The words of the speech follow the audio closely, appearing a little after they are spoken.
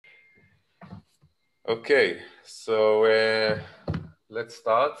Okay, so let's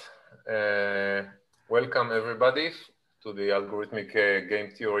start. Welcome everybody to the Algorithmic Game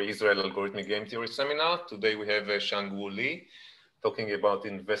Theory, Israel Algorithmic Game Theory Seminar. Today we have Shengwu Li talking about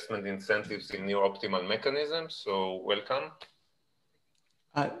investment incentives in near-optimal mechanisms. So welcome.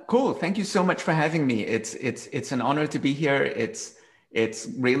 Cool. Thank you so much for having me. It's an honor to be here. It's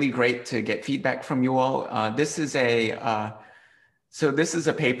really great to get feedback from you all. This is a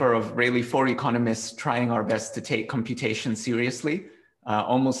paper of really 4 economists trying our best to take computation seriously.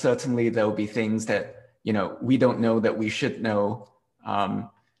 Almost certainly there'll be things that we don't know that we should know,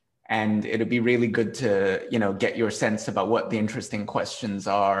 and it'll be really good to get your sense about what the interesting questions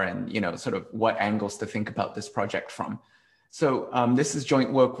are and sort of what angles to think about this project from. So this is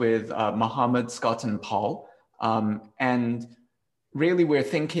joint work with Mohammed, Scott, and Paul. And really, we're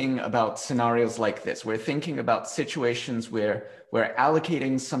thinking about scenarios like this. We're thinking about situations where we're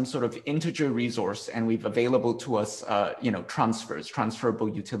allocating some sort of integer resource and we've available to us, transferable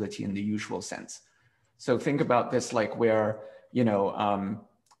utility in the usual sense. So think about this like we're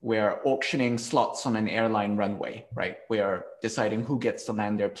auctioning slots on an airline runway, right? We're deciding who gets to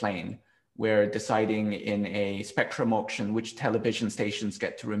land their plane. We're deciding in a spectrum auction which television stations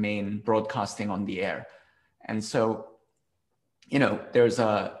get to remain broadcasting on the air. And so,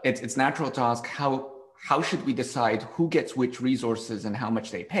 it's natural to ask how should we decide who gets which resources and how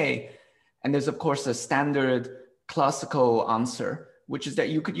much they pay? And there's of course a standard classical answer, which is that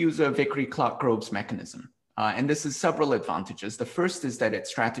you could use a Vickrey-Clarke-Groves mechanism. And this has several advantages. The first is that it's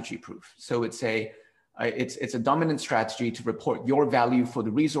strategy proof. So it's a dominant strategy to report your value for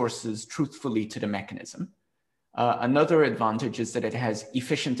the resources truthfully to the mechanism. Another advantage is that it has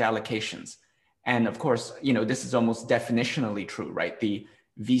efficient allocations. And of course, this is almost definitionally true, right? The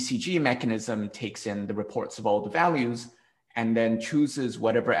VCG mechanism takes in the reports of all the values and then chooses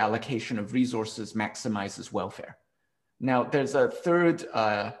whatever allocation of resources maximizes welfare. Now, there's a third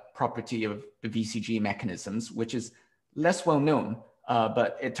property of the VCG mechanisms, which is less well known,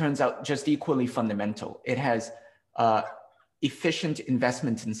 but it turns out just equally fundamental. It has efficient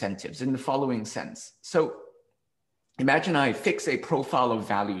investment incentives in the following sense. So imagine I fix a profile of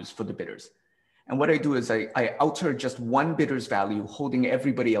values for the bidders. And what I do is I alter just one bidder's value, holding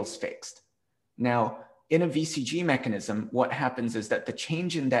everybody else fixed. Now, in a VCG mechanism, what happens is that the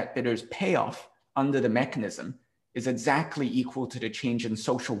change in that bidder's payoff under the mechanism is exactly equal to the change in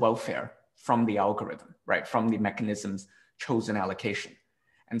social welfare from the algorithm, right? From the mechanism's chosen allocation.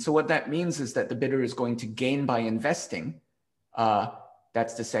 And so what that means is that the bidder is going to gain by investing.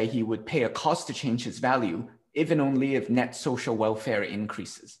 That's to say he would pay a cost to change his value, if and only if net social welfare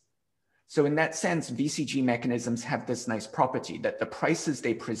increases. So in that sense, VCG mechanisms have this nice property that the prices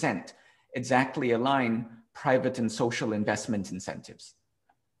they present exactly align private and social investment incentives.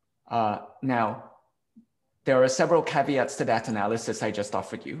 Now, there are several caveats to that analysis I just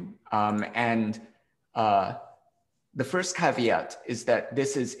offered you. The first caveat is that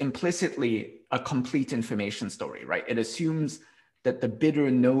this is implicitly a complete information story, right? It assumes that the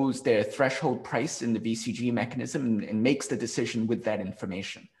bidder knows their threshold price in the VCG mechanism and makes the decision with that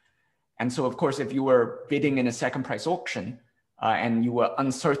information. And so, of course, if you were bidding in a second price auction and you were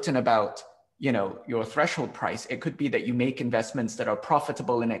uncertain about your threshold price, it could be that you make investments that are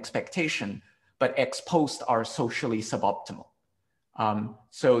profitable in expectation, but ex post are socially suboptimal.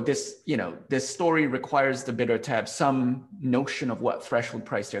 So this story requires the bidder to have some notion of what threshold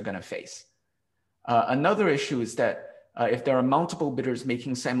price they're going to face. Another issue is that if there are multiple bidders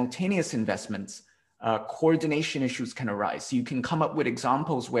making simultaneous investments, coordination issues can arise. So you can come up with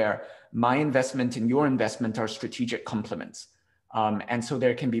examples where my investment and your investment are strategic complements. And so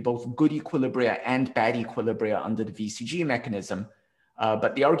there can be both good equilibria and bad equilibria under the VCG mechanism.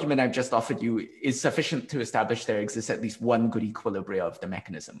 But the argument I've just offered you is sufficient to establish there exists at least one good equilibria of the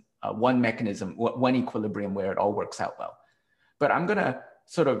mechanism, one equilibrium where it all works out well. But I'm going to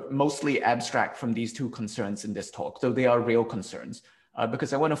sort of mostly abstract from these two concerns in this talk, though they are real concerns,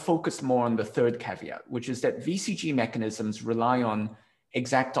 because I want to focus more on the third caveat, which is that VCG mechanisms rely on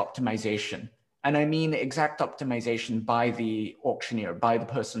exact optimization. And I mean exact optimization by the auctioneer, by the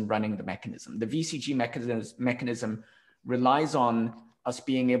person running the mechanism. The VCG mechanism relies on us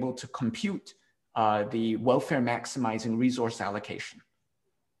being able to compute the welfare maximizing resource allocation.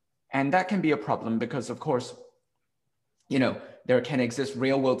 And that can be a problem because, of course, there can exist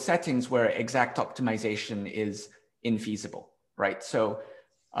real world settings where exact optimization is infeasible, right? So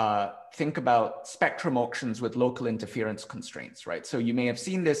think about spectrum auctions with local interference constraints, right? So you may have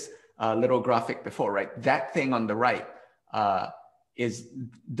seen this little graphic before, right? That thing on the right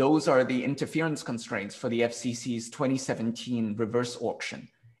those are the interference constraints for the FCC's 2017 reverse auction.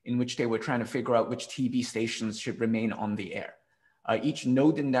 in which they were trying to figure out which TV stations should remain on the air. Each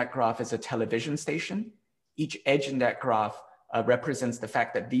node in that graph is a television station. Each edge in that graph represents the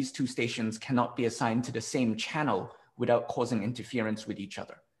fact that these two stations cannot be assigned to the same channel without causing interference with each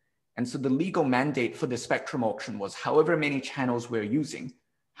other. And so the legal mandate for the spectrum auction was however many channels we're using,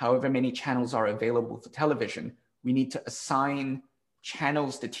 however many channels are available for television, we need to assign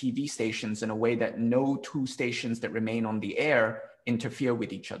channels to TV stations in a way that no two stations that remain on the air interfere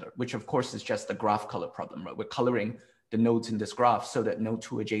with each other, which of course is just the graph color problem, right? We're coloring the nodes in this graph so that no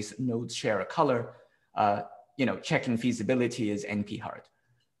two adjacent nodes share a color. Checking feasibility is NP hard.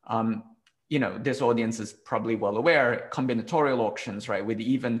 This audience is probably well aware, combinatorial auctions, right, with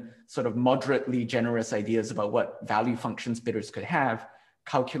even sort of moderately generous ideas about what value functions bidders could have,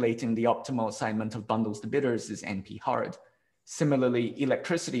 calculating the optimal assignment of bundles to bidders is NP hard. Similarly,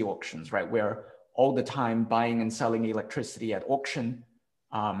 electricity auctions, right, where all the time buying and selling electricity at auction,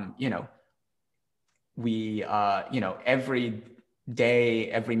 every day,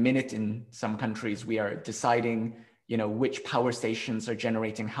 every minute in some countries, we are deciding which power stations are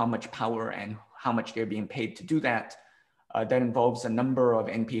generating how much power and how much they're being paid to do that. That involves a number of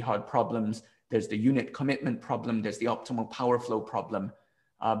NP hard problems. There's the unit commitment problem, there's the optimal power flow problem,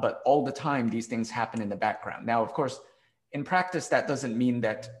 but all the time these things happen in the background. Now, of course, in practice, that doesn't mean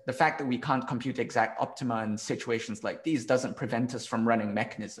that the fact that we can't compute exact optima in situations like these doesn't prevent us from running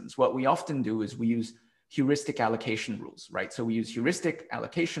mechanisms. What we often do is we use heuristic allocation rules, right? So we use heuristic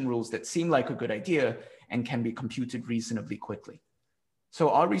allocation rules that seem like a good idea and can be computed reasonably quickly. So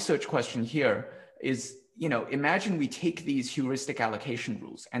our research question here is, imagine we take these heuristic allocation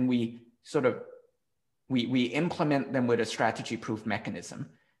rules and we implement them with a strategy proof mechanism.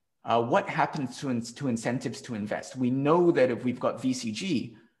 What happens to incentives to invest? We know that if we've got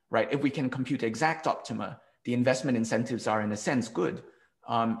VCG, right, if we can compute exact optima, the investment incentives are in a sense good.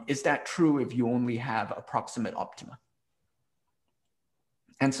 Is that true if you only have approximate optima?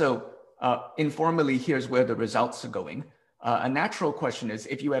 And so informally, here's where the results are going. A natural question is,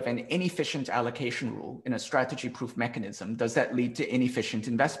 if you have an inefficient allocation rule in a strategy proof mechanism, does that lead to inefficient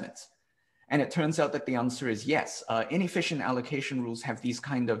investments? And it turns out that the answer is yes. Inefficient allocation rules have these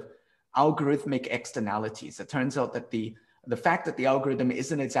kind of algorithmic externalities. It turns out that the fact that the algorithm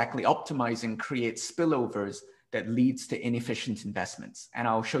isn't exactly optimizing creates spillovers that leads to inefficient investments. And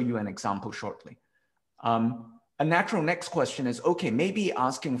I'll show you an example shortly. A natural next question is, okay, maybe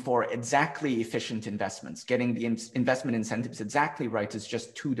asking for exactly efficient investments, getting the investment incentives exactly right is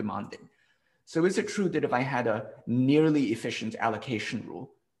just too demanding. So is it true that if I had a nearly efficient allocation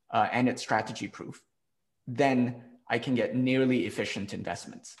rule and it's strategy proof, then I can get nearly efficient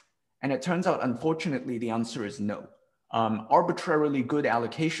investments? And it turns out, unfortunately, the answer is no. Arbitrarily good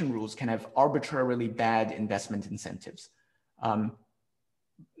allocation rules can have arbitrarily bad investment incentives.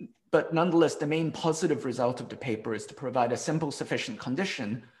 But nonetheless, the main positive result of the paper is to provide a simple sufficient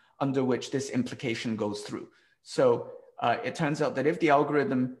condition under which this implication goes through. So it turns out that if the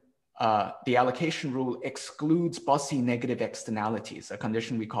algorithm, the allocation rule excludes bossy negative externalities, a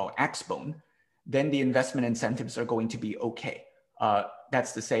condition we call axbone, then the investment incentives are going to be okay.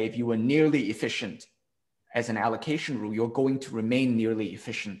 That's to say, if you were nearly efficient as an allocation rule, you're going to remain nearly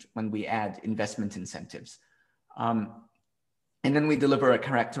efficient when we add investment incentives. And then we deliver a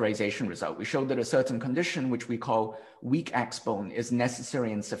characterization result. We show that a certain condition, which we call weak axbone, is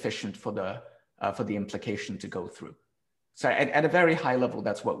necessary and sufficient for the implication to go through. So at a very high level,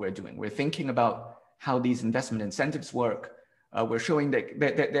 that's what we're doing. We're thinking about how these investment incentives work. We're showing that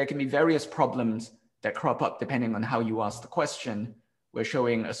there can be various problems that crop up depending on how you ask the question. We're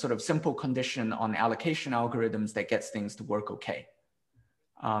showing a sort of simple condition on allocation algorithms that gets things to work okay.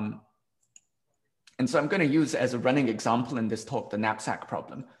 And so I'm going to use as a running example in this talk the knapsack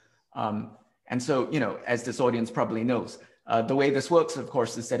problem. And so, as this audience probably knows, the way this works, of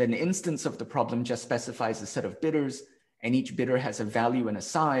course, is that an instance of the problem just specifies a set of bidders, and each bidder has a value and a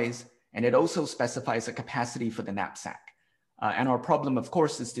size, and it also specifies a capacity for the knapsack. And our problem, of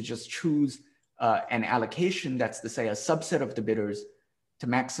course, is to just choose an allocation, that's to say a subset of the bidders, to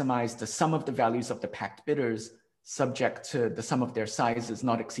maximize the sum of the values of the packed bidders subject to the sum of their sizes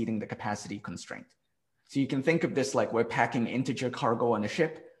not exceeding the capacity constraint. So you can think of this like we're packing integer cargo on a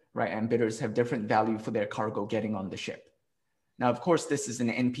ship, right? And bidders have different value for their cargo getting on the ship. Now, of course, this is an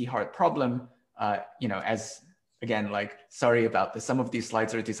NP hard problem, as again, like, sorry about this. Some of these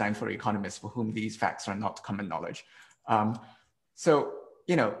slides are designed for economists for whom these facts are not common knowledge. So,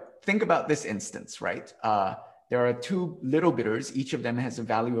 think about this instance, right? There are two little bidders. Each of them has a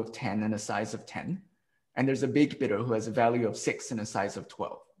value of 10 and a size of 10. And there's a big bidder who has a value of 6 and a size of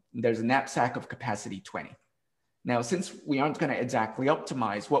 12. There's a knapsack of capacity 20. Now, since we aren't going to exactly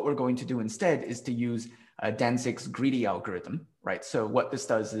optimize, what we're going to do instead is to use Danzig's greedy algorithm, right? So what this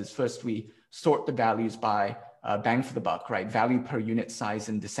does is first we sort the values by bang for the buck, right? Value per unit size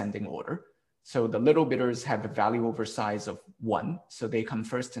in descending order. So the little bidders have a value over size of 1, so they come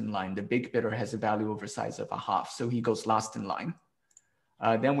first in line. The big bidder has a value over size of 1/2, so he goes last in line.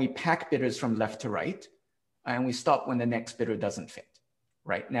 Then we pack bidders from left to right, and we stop when the next bidder doesn't fit,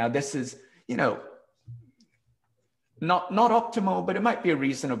 right? Now this is, you know, not optimal, but it might be a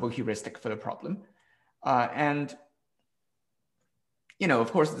reasonable heuristic for the problem. And, you know,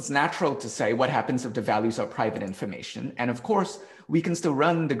 of course, it's natural to say what happens if the values are private information. And of course, we can still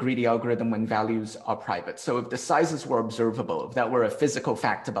run the greedy algorithm when values are private. So if the sizes were observable, if that were a physical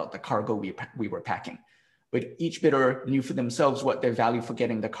fact about the cargo we were packing, but each bidder knew for themselves what their value for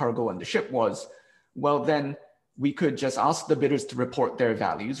getting the cargo on the ship was, well, then we could just ask the bidders to report their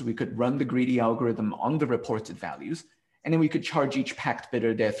values. We could run the greedy algorithm on the reported values, and then we could charge each packed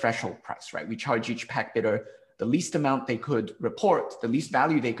bidder their threshold price, right? We charge each packed bidder the least amount they could report, the least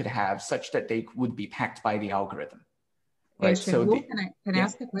value they could have, such that they would be packed by the algorithm. Right? So can I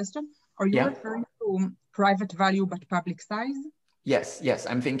ask a question? Are you referring to private value but public size? Yes,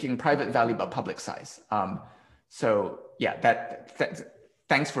 I'm thinking private value but public size. So yeah,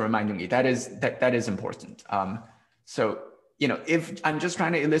 thanks for reminding me. That is important. So, you know, if I'm just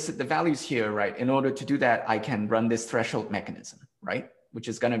trying to elicit the values here, right? In order to do that, I can run this threshold mechanism, right? Which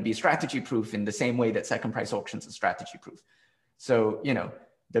is going to be strategy proof in the same way that second price auctions is strategy proof. So, you know,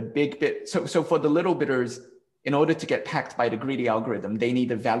 the big bid. So for the little bidders, in order to get packed by the greedy algorithm, they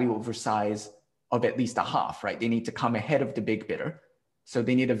need a value over size of at least 1/2, right? They need to come ahead of the big bidder. So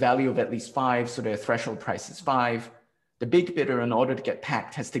they need a value of at least 5. So their threshold price is 5. The big bidder, in order to get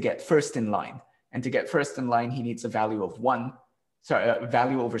packed, has to get first in line. And to get first in line, he needs a value of 1. Sorry, a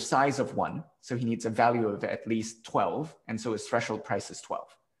value over size of 1. So he needs a value of at least 12. And so his threshold price is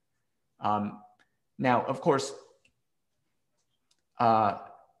 12. Now, of course,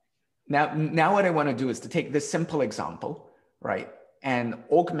 now what I want to do is to take this simple example, right, and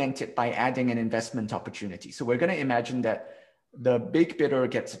augment it by adding an investment opportunity. So we're going to imagine that the big bidder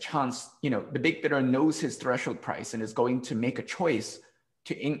gets a chance, you know, the big bidder knows his threshold price and is going to make a choice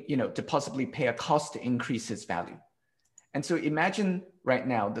to possibly pay a cost to increase his value. And so imagine right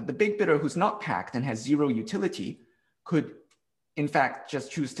now that the big bidder who's not packed and has 0 utility could, in fact,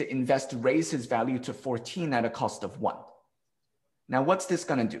 just choose to invest to raise his value to 14 at a cost of 1. Now, what's this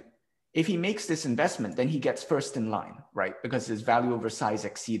going to do? If he makes this investment, then he gets first in line, right? Because his value over size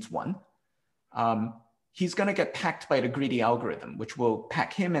exceeds 1. He's going to get packed by the greedy algorithm, which will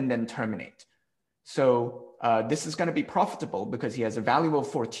pack him and then terminate. So this is going to be profitable because he has a value of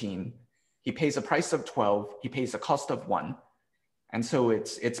 14. He pays a price of 12. He pays a cost of 1. And so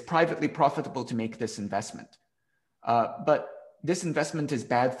it's privately profitable to make this investment. But this investment is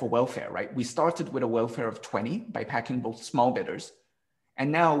bad for welfare, right? We started with a welfare of 20 by packing both small bidders.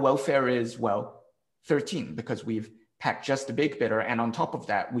 And now welfare is, well, 13 because we've packed just the big bidder. And on top of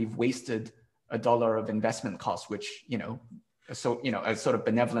that, we've wasted $1 of investment cost, which, a sort of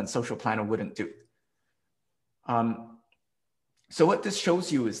benevolent social planner wouldn't do. So what this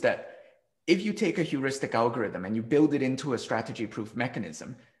shows you is that if you take a heuristic algorithm and you build it into a strategy proof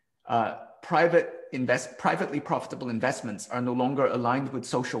mechanism, privately profitable investments are no longer aligned with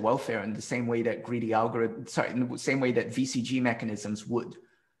social welfare in the same way that in the same way that VCG mechanisms would.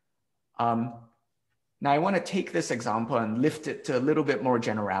 Now I want to take this example and lift it to a little bit more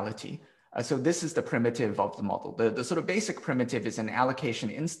generality. So this is the primitive of the model. The sort of basic primitive is an allocation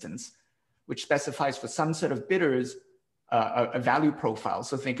instance, which specifies for some set of bidders a value profile.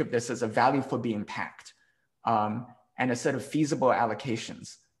 So think of this as a value for being packed, and a set of feasible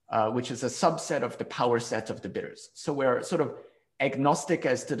allocations, which is a subset of the power set of the bidders. So we're sort of agnostic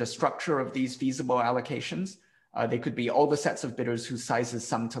as to the structure of these feasible allocations. They could be all the sets of bidders whose sizes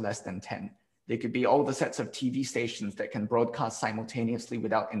sum to less than 10. They could be all the sets of TV stations that can broadcast simultaneously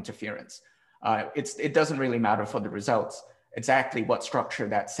without interference. It doesn't really matter for the results exactly what structure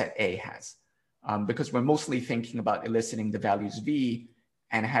that set A has, because we're mostly thinking about eliciting the values V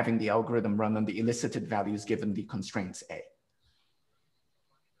and having the algorithm run on the elicited values given the constraints A.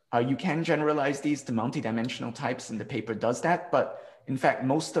 You can generalize these to multidimensional types, and the paper does that. But in fact,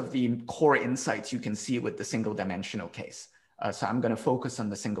 most of the core insights you can see with the single dimensional case. So I'm going to focus on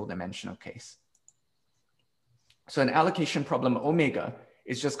the single dimensional case. So an allocation problem omega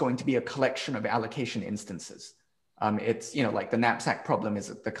is just going to be a collection of allocation instances. It's, like the knapsack problem is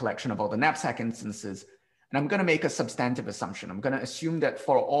the collection of all the knapsack instances. And I'm going to make a substantive assumption. I'm going to assume that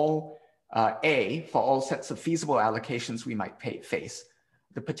for all for all sets of feasible allocations we might face,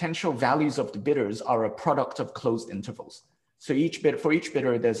 the potential values of the bidders are a product of closed intervals. So for each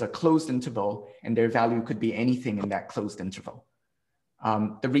bidder, there's a closed interval, and their value could be anything in that closed interval.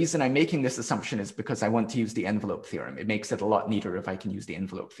 The reason I'm making this assumption is because I want to use the envelope theorem. It makes it a lot neater if I can use the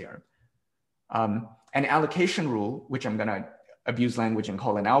envelope theorem. An allocation rule, which I'm going to abuse language and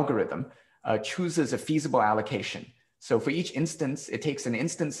call an algorithm, chooses a feasible allocation. So for each instance, it takes an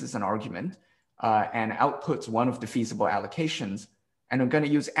instance as an argument and outputs one of the feasible allocations. And I'm going to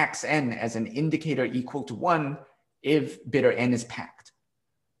use xn as an indicator equal to 1 if bidder n is packed.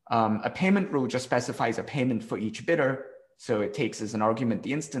 A payment rule just specifies a payment for each bidder. So it takes as an argument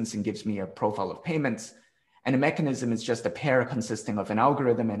the instance and gives me a profile of payments. And a mechanism is just a pair consisting of an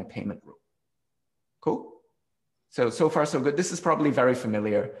algorithm and a payment rule. Cool? So far so good. This is probably very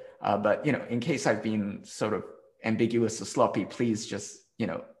familiar, but in case I've been sort of ambiguous or sloppy, please just,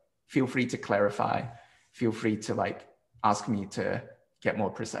 feel free to clarify. Feel free to ask me to get more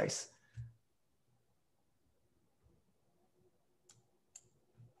precise.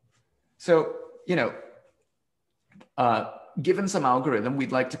 So, given some algorithm,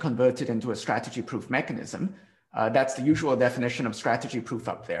 we'd like to convert it into a strategy proof mechanism. That's the usual definition of strategy proof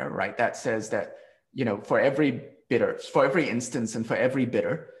up there, right? That says that, for every bidder, for every instance and for every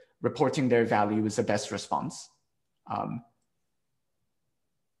bidder, reporting their value is the best response.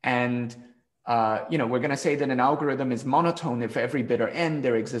 We're going to say that an algorithm is monotone if for every bidder n,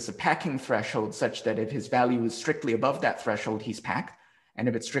 there exists a packing threshold such that if his value is strictly above that threshold, he's packed. And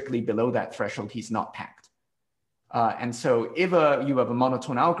if it's strictly below that threshold, he's not packed. And so if you have a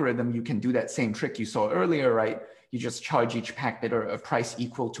monotone algorithm, you can do that same trick you saw earlier, right? You just charge each packed bidder a price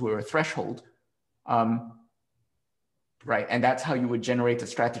equal to a threshold, right? And that's how you would generate a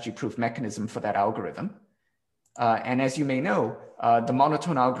strategy proof mechanism for that algorithm. And as you may know, the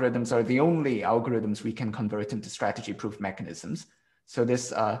monotone algorithms are the only algorithms we can convert into strategy proof mechanisms. So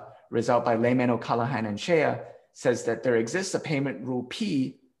this result by Lehman, O'Callaghan, and Shea says that there exists a payment rule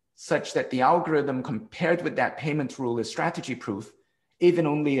P such that the algorithm compared with that payment rule is strategy proof, even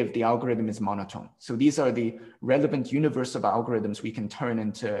only if the algorithm is monotone. So these are the relevant universe of algorithms we can turn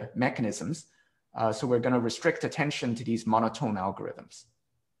into mechanisms. So we're going to restrict attention to these monotone algorithms.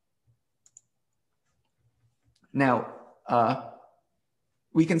 Now,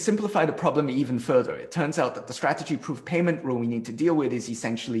 we can simplify the problem even further. It turns out that the strategy proof payment rule we need to deal with is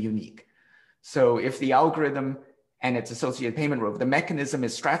essentially unique. So if the algorithm and its associated payment rule, the mechanism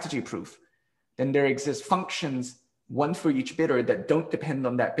is strategy proof, then there exist functions, one for each bidder, that don't depend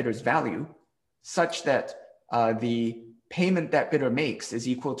on that bidder's value, such that the payment that bidder makes is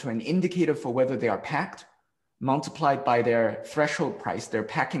equal to an indicator for whether they are packed, multiplied by their threshold price, their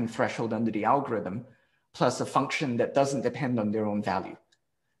packing threshold under the algorithm, plus a function that doesn't depend on their own value.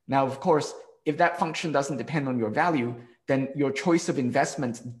 Now, of course, if that function doesn't depend on your value, then your choice of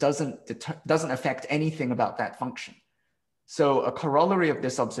investment doesn't affect anything about that function. So a corollary of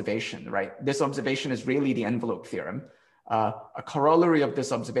this observation, right? This observation is really the envelope theorem. A corollary of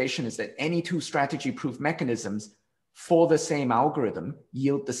this observation is that any two strategy proof mechanisms for the same algorithm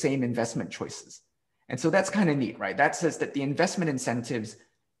yield the same investment choices. And so that's kind of neat, right? That says that the investment incentives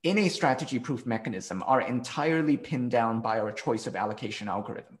in a strategy proof mechanism are entirely pinned down by our choice of allocation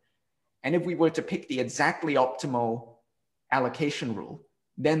algorithm. And if we were to pick the exactly optimal allocation rule,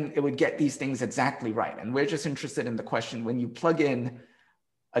 then it would get these things exactly right. And we're just interested in the question, when you plug in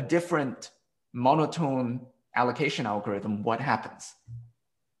a different monotone allocation algorithm, what happens?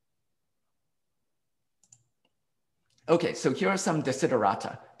 Okay, so here are some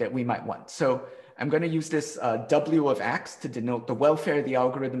desiderata that we might want. So I'm going to use this W of X to denote the welfare the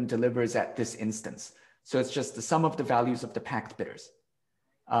algorithm delivers at this instance. So it's just the sum of the values of the packed bidders.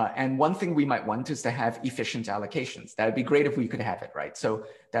 And one thing we might want is to have efficient allocations. That would be great if we could have it, right? So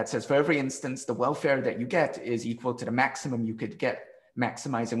that says for every instance, the welfare that you get is equal to the maximum you could get,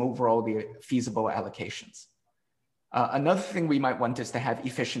 maximizing overall the feasible allocations. Another thing we might want is to have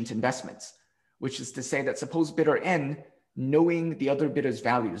efficient investments, which is to say that suppose bidder N, knowing the other bidder's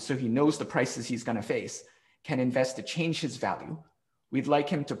values, so he knows the prices he's going to face, can invest to change his value. We'd like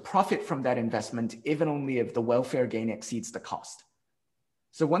him to profit from that investment, even only if the welfare gain exceeds the cost.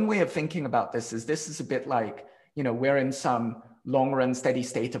 So one way of thinking about this is a bit like, we're in some long run steady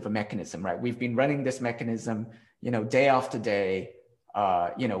state of a mechanism, right? We've been running this mechanism, day after day.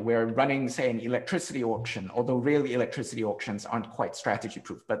 We're running, say, an electricity auction, although really electricity auctions aren't quite strategy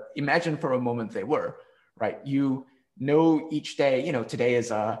proof, but imagine for a moment they were, right? You know each day, today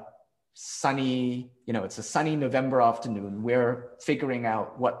is a sunny, it's a sunny November afternoon. We're figuring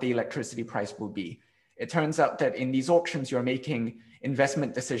out what the electricity price will be. It turns out that in these auctions, you're making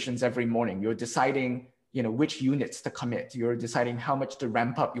investment decisions every morning. You're deciding, which units to commit. You're deciding how much to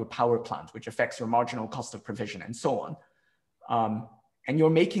ramp up your power plant, which affects your marginal cost of provision and so on. And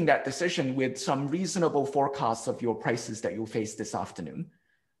you're making that decision with some reasonable forecasts of your prices that you'll face this afternoon.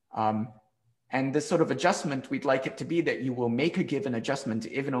 And this sort of adjustment, we'd like it to be that you will make a given adjustment,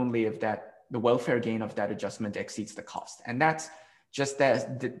 even only if the welfare gain of that adjustment exceeds the cost. And that's just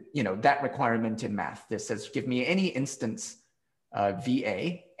that requirement in math. This says, give me any instance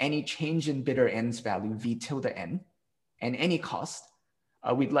VA, any change in bidder n's value, V tilde n, and any cost.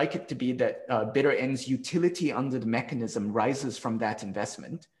 We'd like it to be that bidder n's utility under the mechanism rises from that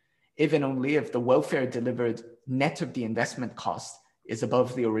investment, even only if the welfare delivered net of the investment cost is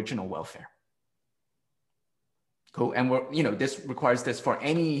above the original welfare. Cool, and this requires this for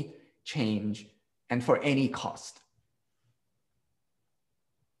any change and for any cost.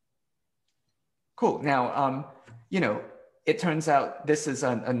 Cool, now, it turns out this is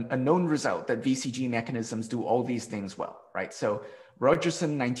a known result that VCG mechanisms do all these things well, right? So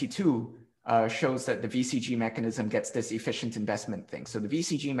Rogerson 92 shows that the VCG mechanism gets this efficient investment thing. So the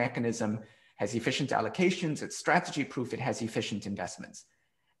VCG mechanism has efficient allocations, it's strategy proof, it has efficient investments.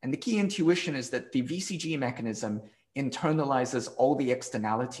 And the key intuition is that the VCG mechanism internalizes all the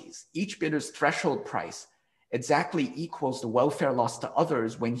externalities. Each bidder's threshold price exactly equals the welfare loss to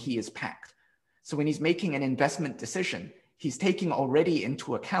others when he is packed. So when he's making an investment decision, he's taking already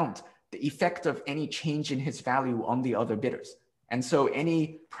into account the effect of any change in his value on the other bidders. And so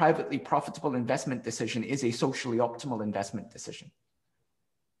any privately profitable investment decision is a socially optimal investment decision.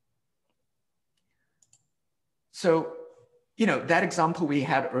 So, that example we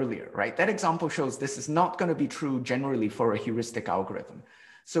had earlier, right? That example shows this is not going to be true generally for a heuristic algorithm.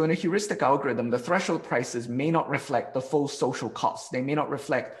 So in a heuristic algorithm, the threshold prices may not reflect the full social costs. They may not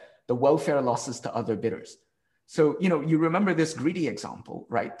reflect the welfare losses to other bidders. So, you remember this greedy example,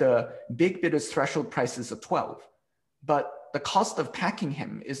 right? The big bidder's threshold price is 12, but the cost of packing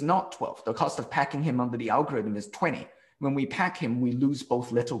him is not 12. The cost of packing him under the algorithm is 20. When we pack him, we lose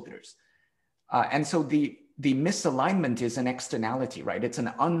both little bidders. And so the misalignment is an externality, right? It's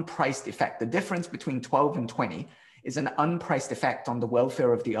an unpriced effect. The difference between 12 and 20 is an unpriced effect on the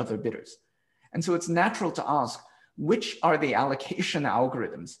welfare of the other bidders. And so it's natural to ask, which are the allocation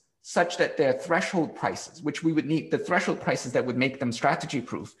algorithms such that their threshold prices, which we would need, the threshold prices that would make them strategy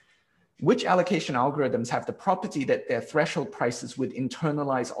proof, which allocation algorithms have the property that their threshold prices would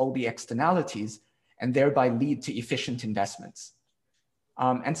internalize all the externalities and thereby lead to efficient investments?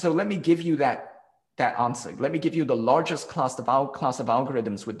 And so let me give you that answer. Let me give you the largest class of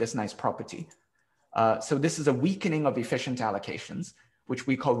algorithms with this nice property. So this is a weakening of efficient allocations, which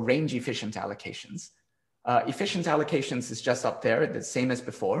we call range efficient allocations. Efficient allocations is just up there, the same as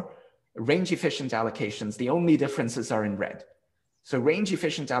before. Range efficient allocations, the only differences are in red. So range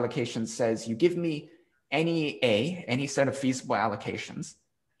efficient allocations says you give me any set of feasible allocations.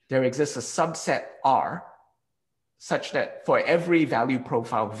 There exists a subset R such that for every value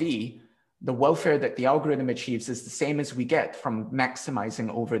profile V, the welfare that the algorithm achieves is the same as we get from maximizing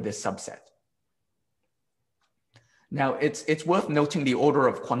over this subset. Now, it's worth noting the order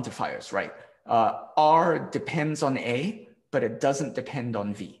of quantifiers, right? R depends on A, but it doesn't depend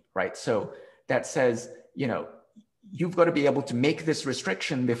on V, right? So that says, you've got to be able to make this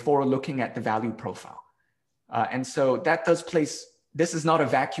restriction before looking at the value profile. And so that does place, this is not a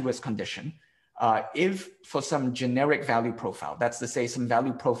vacuous condition. If for some generic value profile, that's to say some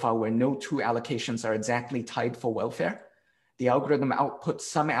value profile where no two allocations are exactly tied for welfare, the algorithm outputs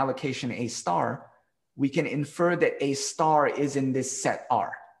some allocation A star, we can infer that A star is in this set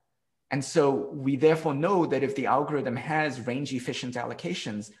R. And so we therefore know that if the algorithm has range efficient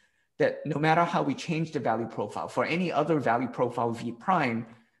allocations, that no matter how we change the value profile, for any other value profile V prime,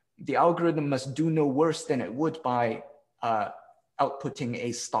 the algorithm must do no worse than it would by outputting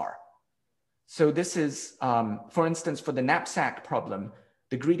A star. So this is, for instance, for the knapsack problem,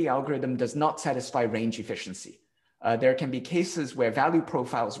 the greedy algorithm does not satisfy range efficiency. There can be cases where value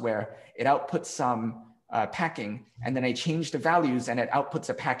profiles where it outputs some packing, and then I change the values and it outputs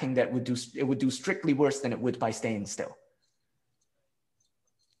a packing that would do strictly worse than it would by staying still.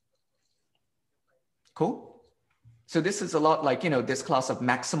 Cool. So this is a lot like, this class of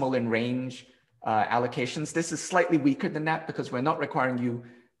maximal and range allocations. This is slightly weaker than that because we're not requiring you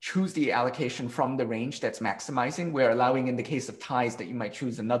choose the allocation from the range that's maximizing. We're allowing in the case of ties that you might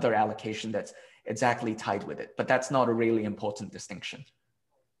choose another allocation that's exactly tied with it, but that's not a really important distinction.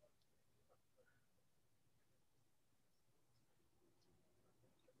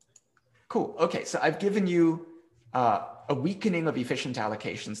 Cool, okay, so I've given you a weakening of efficient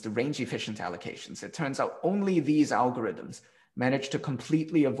allocations, the range efficient allocations. It turns out only these algorithms manage to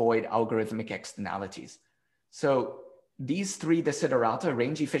completely avoid algorithmic externalities. So these three desiderata,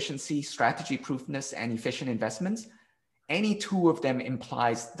 range efficiency, strategy proofness, and efficient investments, any two of them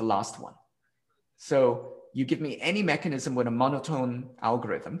implies the last one. So you give me any mechanism with a monotone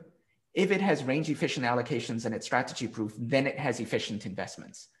algorithm. If it has range efficient allocations and it's strategy proof, then it has efficient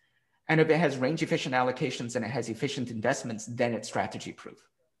investments. And if it has range efficient allocations and it has efficient investments, then it's strategy proof.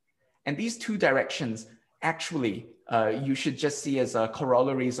 And these two directions actually you should just see as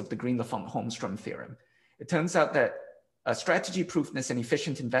corollaries of the Green-Lafont-Holmstrom theorem. It turns out that strategy proofness and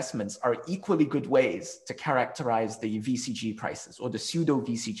efficient investments are equally good ways to characterize the VCG prices or the pseudo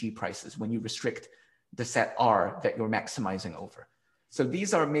VCG prices when you restrict the set R that you're maximizing over. So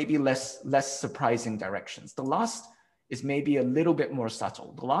these are maybe less surprising directions. The last is maybe a little bit more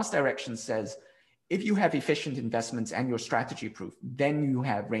subtle. The last direction says, if you have efficient investments and your strategy proof, then you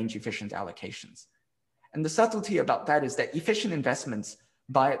have range efficient allocations. And the subtlety about that is that efficient investments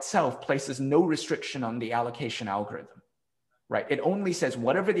by itself places no restriction on the allocation algorithm, right? It only says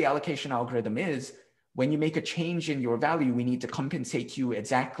whatever the allocation algorithm is, when you make a change in your value, we need to compensate you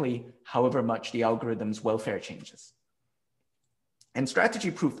exactly however much the algorithm's welfare changes. And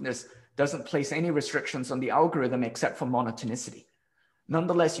strategy proofness doesn't place any restrictions on the algorithm except for monotonicity.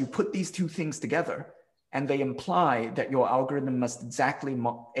 Nonetheless, you put these two things together and they imply that your algorithm must exactly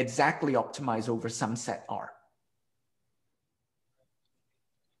optimize over some set R.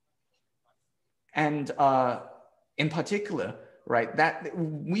 And in particular, right, that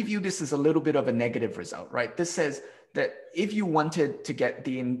we view this as a little bit of a negative result, right? This says that if you wanted to get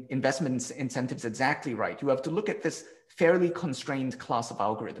the investment incentives exactly right, you have to look at this fairly constrained class of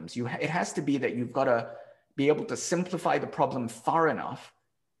algorithms. It has to be that you've got to be able to simplify the problem far enough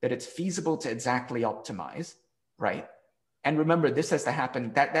that it's feasible to exactly optimize, right? And remember, this has to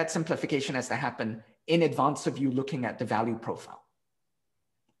happen, that simplification has to happen in advance of you looking at the value profile.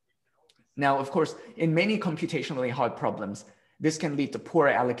 Now, of course, in many computationally hard problems, this can lead to poor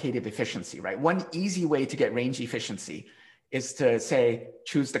allocative efficiency, right? One easy way to get range efficiency is to say,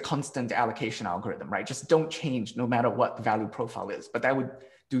 choose the constant allocation algorithm, right? Just don't change no matter what the value profile is, but that would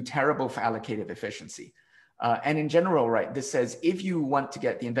do terrible for allocative efficiency. And in general, right, this says, if you want to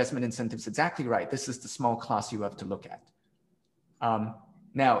get the investment incentives exactly right, this is the small class you have to look at.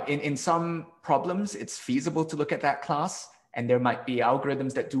 Now, in some problems, it's feasible to look at that class, and there might be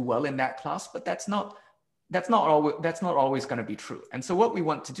algorithms that do well in that class, but that's not always going to be true. And so what we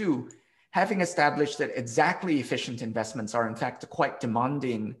want to do, having established that exactly efficient investments are in fact a quite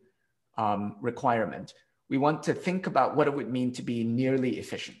demanding requirement, we want to think about what it would mean to be nearly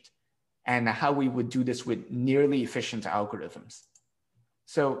efficient and how we would do this with nearly efficient algorithms.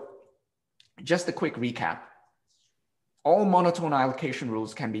 So just a quick recap. All monotone allocation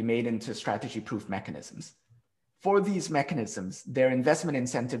rules can be made into strategy proof mechanisms. For these mechanisms, their investment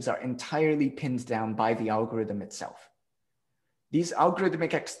incentives are entirely pinned down by the algorithm itself. These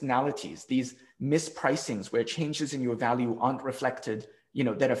algorithmic externalities, these mispricings where changes in your value aren't reflected,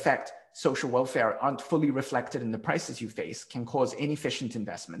 that affect social welfare, aren't fully reflected in the prices you face, can cause inefficient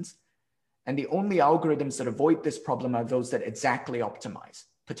investments. And the only algorithms that avoid this problem are those that exactly optimize,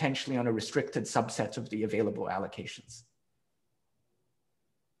 potentially on a restricted subset of the available allocations.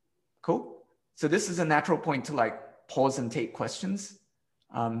 Cool? So this is a natural point to pause and take questions.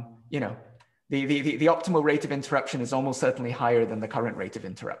 The optimal rate of interruption is almost certainly higher than the current rate of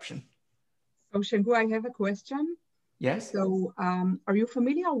interruption. So Shengwu, I have a question. Yes. So are you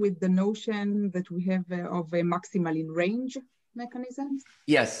familiar with the notion that we have of a maximal in range mechanisms?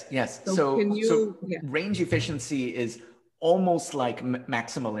 Yes. So range efficiency is almost like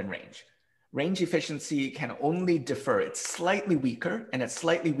maximal in range. Range efficiency can only differ. It's slightly weaker, and it's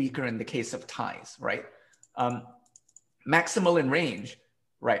slightly weaker in the case of ties, right? Maximal in range,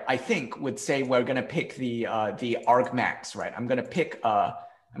 right, I think would say we're going to pick the argmax, right? I'm going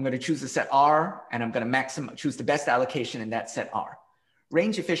to choose a set R, and I'm going to choose the best allocation in that set R.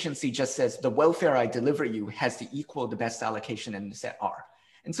 Range efficiency just says the welfare I deliver you has to equal the best allocation in the set R.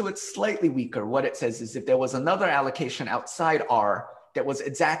 And so it's slightly weaker. What it says is if there was another allocation outside R that was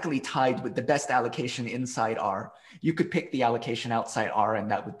exactly tied with the best allocation inside R, you could pick the allocation outside R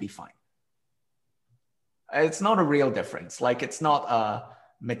and that would be fine. It's not a real difference. It's not a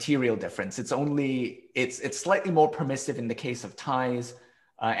material difference. It's slightly more permissive in the case of ties.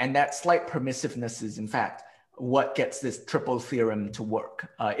 And that slight permissiveness is in fact what gets this triple theorem to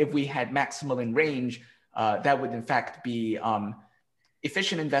work. If we had maximal in range, that would in fact be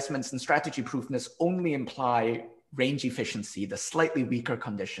efficient investments and strategy proofness only imply range efficiency, the slightly weaker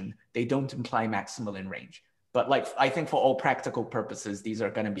condition. They don't imply maximal in range. But I think for all practical purposes, these are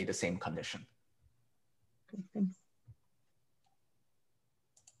going to be the same condition. Okay, thanks.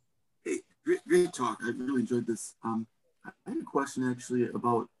 great talk. I really enjoyed this. I had a question actually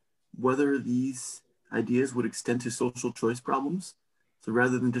about whether these ideas would extend to social choice problems. So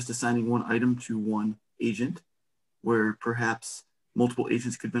rather than just assigning one item to one agent, where perhaps multiple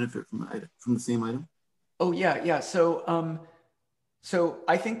agents could benefit from the same item. Oh yeah. So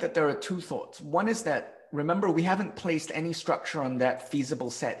I think that there are two thoughts. One is that, remember, we haven't placed any structure on that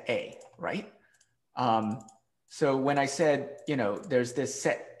feasible set A, right? So when I said, there's this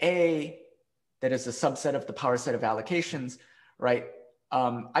set A that is a subset of the power set of allocations, right?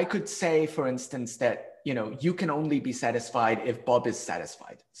 I could say, for instance, that, you can only be satisfied if Bob is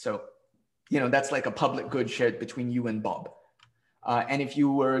satisfied. So, that's like a public good shared between you and Bob. And if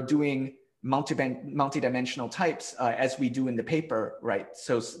you were doing multidimensional types, as we do in the paper, right?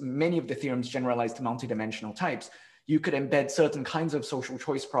 So many of the theorems generalize to multidimensional types. You could embed certain kinds of social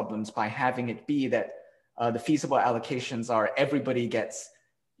choice problems by having it be that the feasible allocations are everybody gets,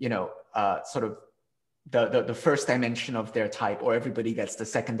 sort of the first dimension of their type, or everybody gets the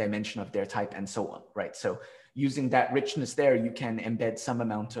second dimension of their type, and so on, right? So using that richness there, you can embed some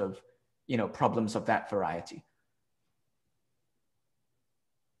amount of, problems of that variety.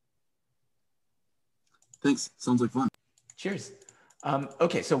 Thanks. Sounds like fun. Cheers.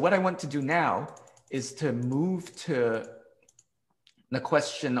 Okay, so what I want to do now is to move to the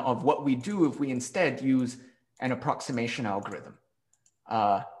question of what we do if we instead use an approximation algorithm.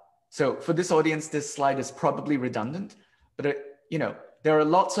 So for this audience, this slide is probably redundant, but there are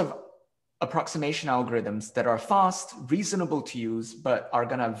lots of approximation algorithms that are fast, reasonable to use, but are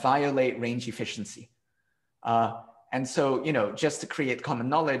gonna violate range efficiency. And so, just to create common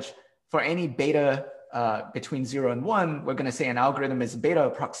knowledge, for any beta between 0 and 1, we're gonna say an algorithm is a beta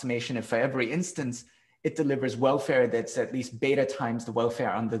approximation if for every instance, it delivers welfare that's at least beta times the welfare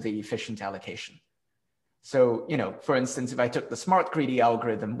under the efficient allocation. So, for instance, if I took the smart greedy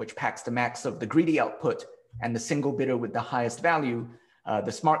algorithm, which packs the max of the greedy output and the single bidder with the highest value,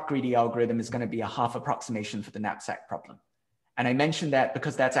 the smart greedy algorithm is going to be a half approximation for the knapsack problem. And I mentioned that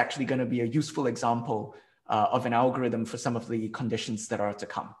because that's actually going to be a useful example of an algorithm for some of the conditions that are to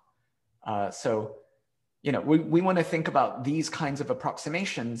come. So, we want to think about these kinds of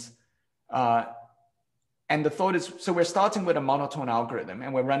approximations. And the thought is, so we're starting with a monotone algorithm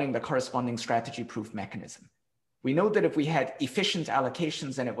and we're running the corresponding strategy proof mechanism. We know that if we had efficient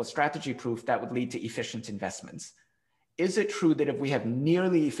allocations and it was strategy proof, that would lead to efficient investments. Is it true that if we have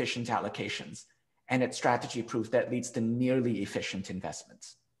nearly efficient allocations and it's strategy proof, that leads to nearly efficient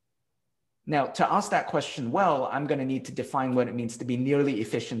investments? Now, to ask that question well, I'm going to need to define what it means to be nearly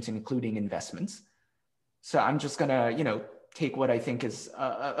efficient, including investments. So I'm just going to, take what I think is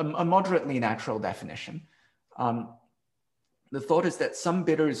a moderately natural definition. The thought is that some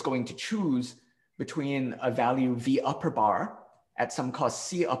bidder is going to choose between a value V upper bar at some cost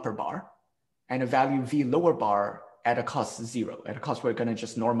C upper bar and a value V lower bar at a cost 0, at a cost we're going to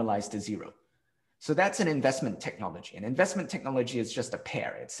just normalize to 0. So that's an investment technology. And investment technology is just a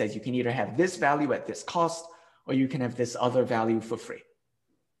pair. It says you can either have this value at this cost, or you can have this other value for free.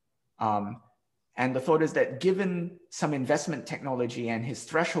 And the thought is that given some investment technology and his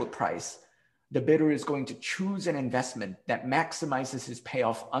threshold price, the bidder is going to choose an investment that maximizes his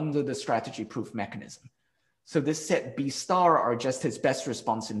payoff under the strategy proof mechanism. So this set B star are just his best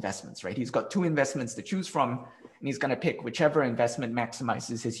response investments, right? He's got 2 investments to choose from, and he's going to pick whichever investment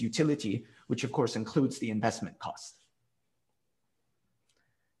maximizes his utility, which of course includes the investment cost.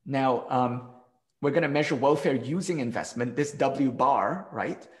 Now, we're going to measure welfare using investment. This W bar,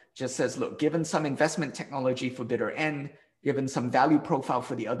 right, just says, look, given some investment technology for bidder N, given some value profile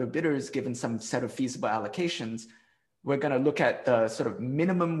for the other bidders, given some set of feasible allocations, we're going to look at the sort of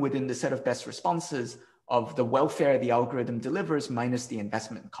minimum within the set of best responses of the welfare the algorithm delivers minus the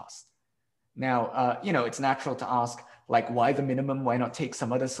investment cost. Now, it's natural to ask, like, why the minimum? Why not take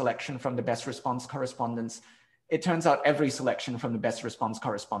some other selection from the best response correspondence? It turns out every selection from the best response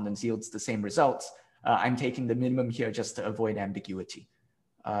correspondence yields the same results. I'm taking the minimum here just to avoid ambiguity.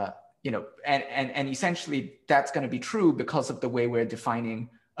 And essentially that's going to be true because of the way we're defining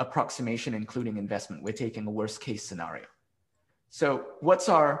approximation, including investment. We're taking a worst case scenario. So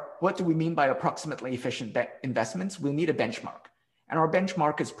what do we mean by approximately efficient investments? We'll need a benchmark. And our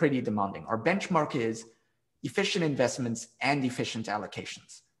benchmark is pretty demanding. Our benchmark is efficient investments and efficient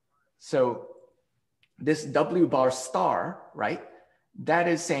allocations. So this W bar star, right? That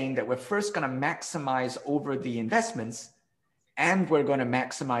is saying that we're first going to maximize over the investments and we're going to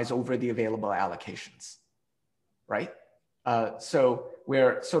maximize over the available allocations, right? So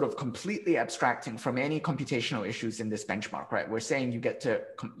we're sort of completely abstracting from any computational issues in this benchmark, right? We're saying you get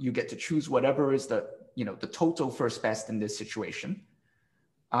to choose whatever is the total first best in this situation.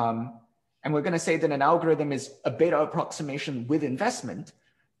 And we're going to say that an algorithm is a beta approximation with investment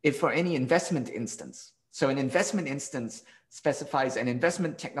if for any investment instance. So an investment instance specifies an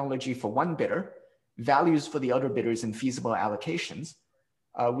investment technology for one bidder, values for the other bidders in feasible allocations.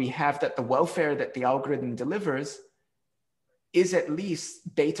 We have that the welfare that the algorithm delivers is at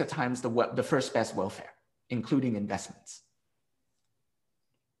least beta times the first best welfare, including investments.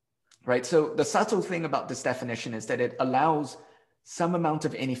 Right, so the subtle thing about this definition is that it allows some amount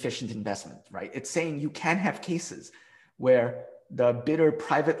of inefficient investment, right? It's saying you can have cases where the bidder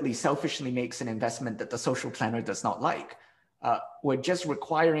privately, selfishly makes an investment that the social planner does not like. We're just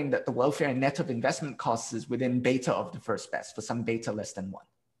requiring that the welfare net of investment costs is within beta of the first best for some beta less than 1.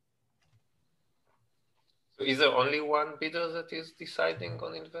 So is there only one bidder that is deciding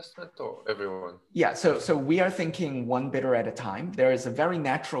on investment or everyone? Yeah, so we are thinking one bidder at a time. There is a very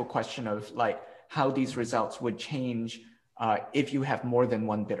natural question of like how these results would change if you have more than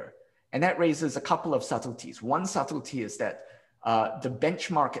one bidder. And that raises a couple of subtleties. One subtlety is that the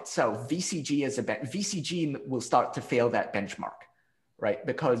benchmark itself, VCG will start to fail that benchmark, right?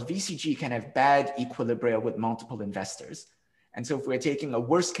 Because VCG can have bad equilibria with multiple investors. And so if we're taking a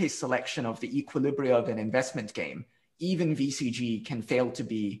worst case selection of the equilibria of an investment game, even VCG can fail to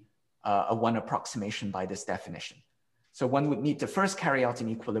be a one approximation by this definition. So one would need to first carry out an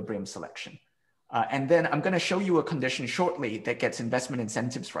equilibrium selection. And then I'm going to show you a condition shortly that gets investment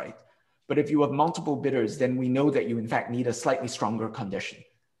incentives right. But if you have multiple bidders, then we know that you in fact need a slightly stronger condition.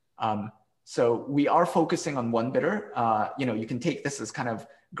 So we are focusing on one bidder. You can take this as kind of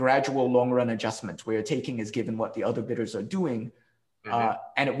gradual long run adjustment where you're taking as given what the other bidders are doing.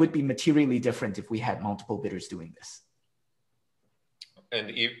 And it would be materially different if we had multiple bidders doing this. And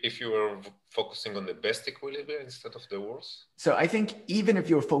if you were focusing on the best equilibria instead of the worst? So I think even if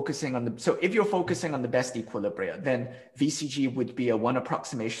you're focusing on if you're focusing on the best equilibria, then VCG would be a one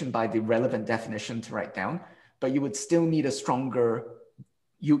approximation by the relevant definition to write down, but you would still need a stronger,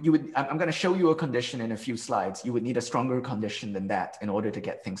 I'm going to show you a condition in a few slides. You would need a stronger condition than that in order to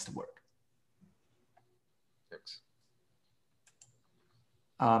get things to work. Thanks.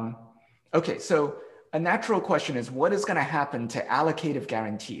 Okay, so a natural question is what is going to happen to allocative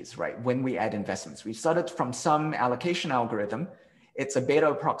guarantees, right? When we add investments, we started from some allocation algorithm. It's a beta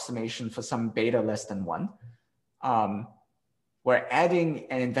approximation for some beta less than 1. We're adding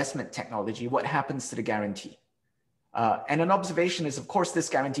an investment technology. What happens to the guarantee? And an observation is, of course, this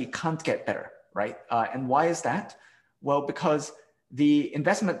guarantee can't get better, right? And why is that? Well, because the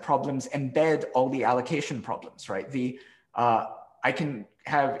investment problems embed all the allocation problems, right? I can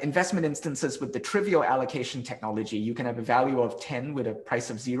have investment instances with the trivial allocation technology. You can have a value of 10 with a price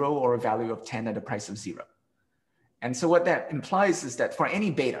of 0 or a value of 10 at a price of 0. And so what that implies is that for any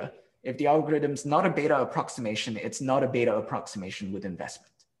beta, if the algorithm's not a beta approximation, it's not a beta approximation with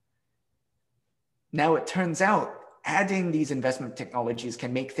investment. Now it turns out adding these investment technologies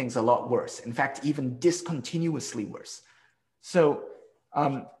can make things a lot worse. In fact, even discontinuously worse. So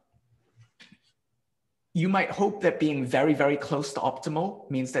you might hope that being very, very close to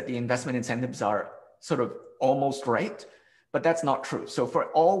optimal means that the investment incentives are sort of almost right, but that's not true. So for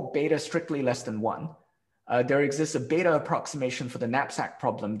all beta strictly less than 1, there exists a beta approximation for the knapsack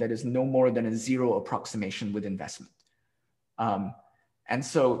problem that is no more than a 0 approximation with investment. And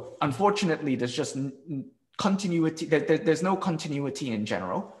so unfortunately, there's just continuity, there's no continuity in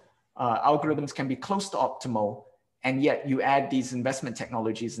general. Algorithms can be close to optimal, and yet you add these investment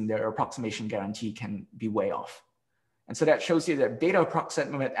technologies and their approximation guarantee can be way off. And so that shows you that beta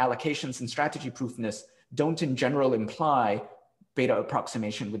approximate allocations and strategy proofness don't in general imply beta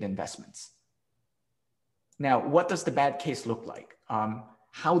approximation with investments. Now, what does the bad case look like?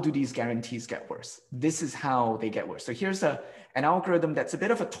 How do these guarantees get worse? This is how they get worse. So here's an algorithm that's a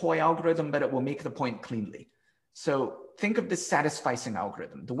bit of a toy algorithm, but it will make the point cleanly. So think of this satisficing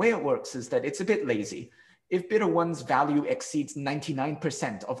algorithm. The way it works is that it's a bit lazy. If bidder 1's value exceeds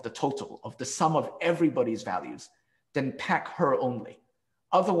 99% of the total, of the sum of everybody's values, then pack her only.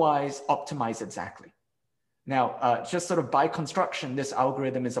 Otherwise, optimize exactly. Now, just sort of by construction, this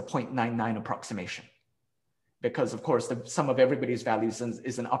algorithm is a 0.99 approximation. Because of course, the sum of everybody's values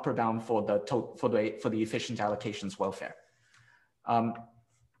is an upper bound for the efficient allocations welfare.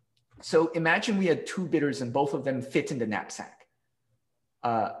 So imagine we had 2 bidders and both of them fit in the knapsack.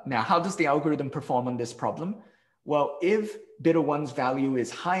 Now, how does the algorithm perform on this problem? Well, if bidder 1's value is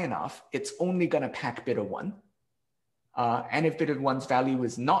high enough, it's only going to pack bidder 1. And if bidder 1's value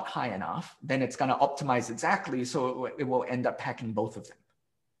is not high enough, then it's going to optimize exactly, so it will end up packing both of them.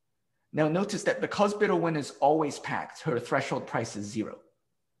 Now, notice that because bidder 1 is always packed, her threshold price is 0.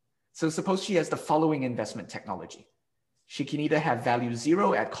 So suppose she has the following investment technology. she can either have value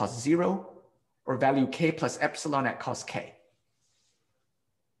 0 at cost 0 or value k plus epsilon at cost k.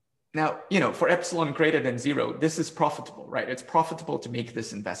 Now, for epsilon greater than 0, this is profitable, right? It's profitable to make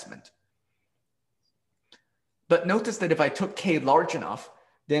this investment. But notice that if I took k large enough,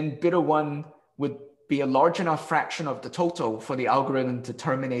 then bidder 1 would be a large enough fraction of the total for the algorithm to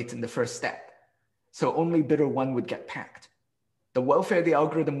terminate in the first step. So only bidder 1 would get packed. The welfare the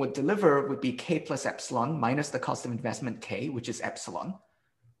algorithm would deliver would be k plus epsilon minus the cost of investment k, which is epsilon.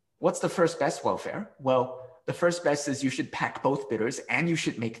 What's the first best welfare? Well, the first best is you should pack both bidders and you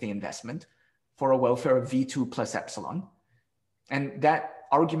should make the investment for a welfare of v2 plus epsilon. And that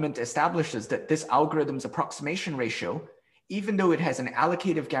argument establishes that this algorithm's approximation ratio, even though it has an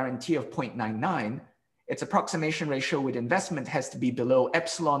allocative guarantee of 0.99, its approximation ratio with investment has to be below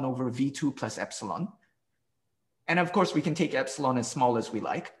epsilon over v2 plus epsilon. And of course, we can take epsilon as small as we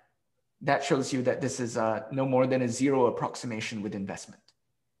like. That shows you that this is no more than a 0 approximation with investment.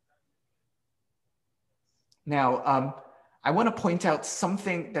 Now, I want to point out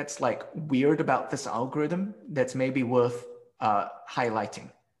something that's like weird about this algorithm that's maybe worth highlighting.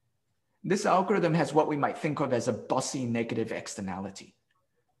 This algorithm has what we might think of as a bossy negative externality.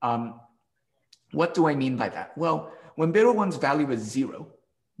 What do I mean by that? Well, when bidder 1's value is 0,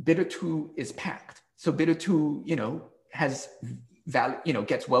 bidder 2 is packed. So bidder 2, has value,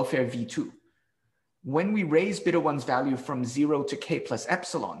 gets welfare v2. When we raise bidder 1's value from 0 to k plus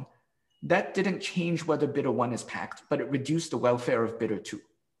epsilon, that didn't change whether bidder 1 is packed, but it reduced the welfare of bidder 2.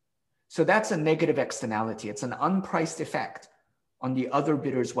 So that's a negative externality. It's an unpriced effect on the other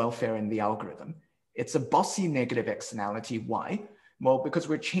bidder's welfare in the algorithm. It's a bossy negative externality. Why? Well, because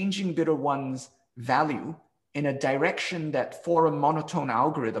we're changing bidder 1's value in a direction that for a monotone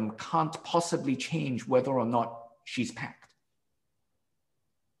algorithm can't possibly change whether or not she's packed.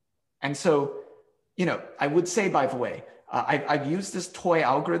 And so, I would say, by the way, I've used this toy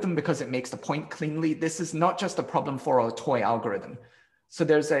algorithm because it makes the point cleanly. This is not just a problem for a toy algorithm. So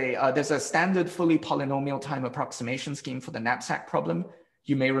there's a standard fully polynomial time approximation scheme for the knapsack problem.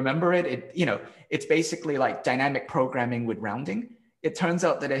 You may remember it. It's basically like dynamic programming with rounding. It turns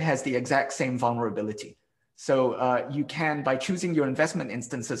out that it has the exact same vulnerability. So you can, by choosing your investment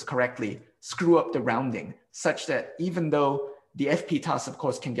instances correctly, screw up the rounding such that even though the FP task, of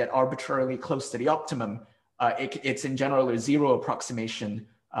course, can get arbitrarily close to the optimum, it's in general a 0 approximation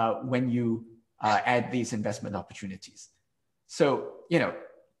when you add these investment opportunities. So,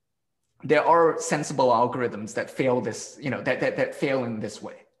 there are sensible algorithms that fail this, that fail in this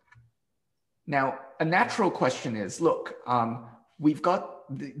way. Now, a natural question is, look, we've got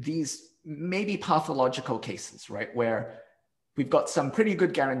these maybe pathological cases, right? Where we've got some pretty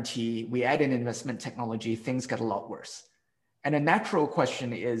good guarantee, we add in investment technology, things get a lot worse. And a natural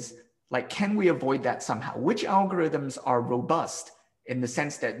question is, like, can we avoid that somehow? Which algorithms are robust in the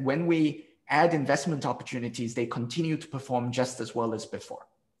sense that when we add investment opportunities, they continue to perform just as well as before?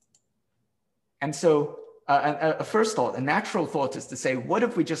 And so a first thought, a natural thought is to say, what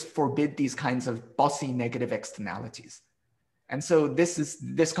if we just forbid these kinds of bossy negative externalities? And so this is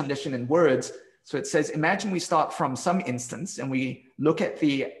this condition in words. So it says, imagine we start from some instance and we look at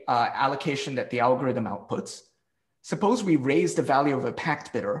the allocation that the algorithm outputs. Suppose we raise the value of a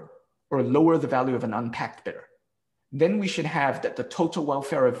packed bidder or lower the value of an unpacked bidder. Then we should have that the total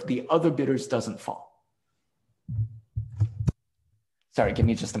welfare of the other bidders doesn't fall. Sorry, give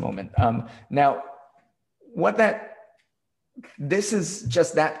me just a moment. Now, this is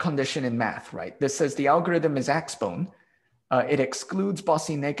just that condition in math, right? This says the algorithm is axbone. It excludes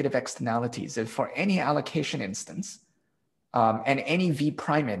bossy negative externalities if for any allocation instance and any v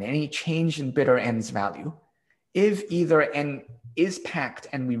prime n, any change in bidder n's value, if either n is packed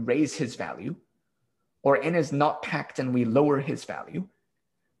and we raise his value, or n is not packed and we lower his value,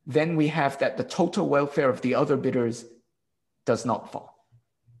 then we have that the total welfare of the other bidders does not fall,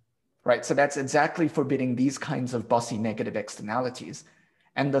 right? So that's exactly forbidding these kinds of bossy negative externalities.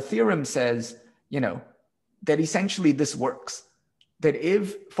 And the theorem says, that essentially this works. That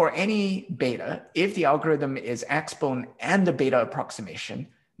if for any beta, if the algorithm is axbone and a beta approximation,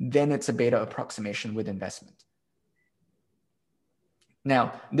 then it's a beta approximation with investment.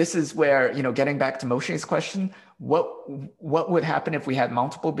 Now, this is where, getting back to Moshe's question, what would happen if we had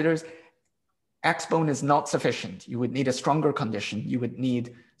multiple bidders? Axbone is not sufficient. You would need a stronger condition.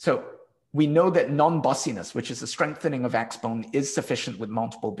 So we know that non-bossiness, which is a strengthening of axbone, is sufficient with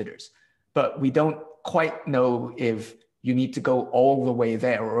multiple bidders, but we don't quite know if you need to go all the way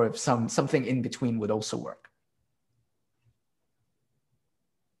there or if something in between would also work.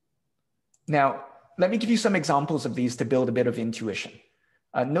 Now, let me give you some examples of these to build a bit of intuition.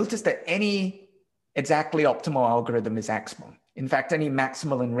 Notice that any exactly optimal algorithm is Axbone. In fact, any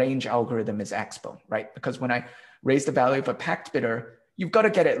maximal in range algorithm is Axbone, right? Because when I raise the value of a packed bidder, you've got to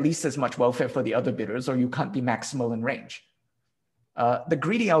get at least as much welfare for the other bidders or you can't be maximal in range. The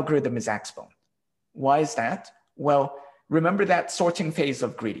greedy algorithm is Axbone. Why is that? Well, remember that sorting phase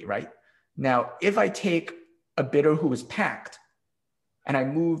of greedy, right? Now, if I take a bidder who is packed and I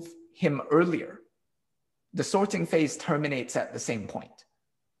move him earlier, the sorting phase terminates at the same point.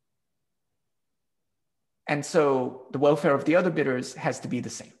 And so the welfare of the other bidders has to be the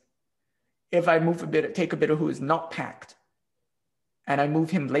same. If I move a bidder, take a bidder who is not packed and I move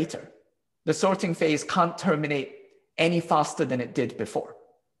him later, the sorting phase can't terminate any faster than it did before.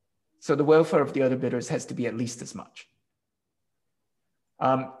 So the welfare of the other bidders has to be at least as much.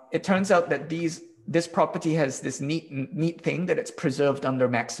 It turns out that this property has this neat thing that it's preserved under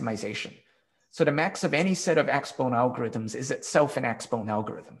maximization. So the max of any set of Axbone algorithms is itself an Axbone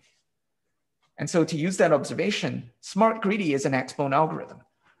algorithm. And so to use that observation, smart greedy is an Axbone algorithm,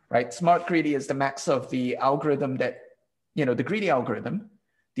 right? Smart greedy is the max of the algorithm that, the greedy algorithm,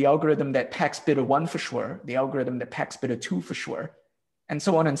 the algorithm that packs bidder 1 for sure, the algorithm that packs bidder 2 for sure, and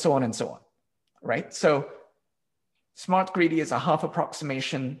so on and so on and so on, right? So smart greedy is a half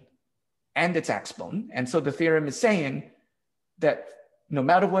approximation and it's Axbone. And so the theorem is saying that no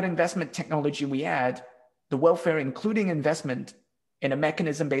matter what investment technology we add, the welfare, including investment, in a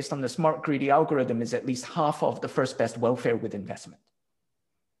mechanism based on the smart greedy algorithm is at least half of the first best welfare with investment.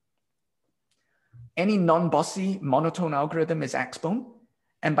 Any non-bossy monotone algorithm is Axbone.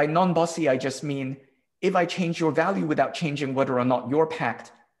 And by non-bossy, I just mean if I change your value without changing whether or not you're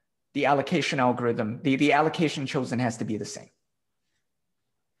packed, the allocation algorithm, the allocation chosen has to be the same.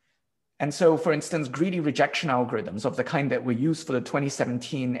 And so, for instance, greedy rejection algorithms of the kind that were used for the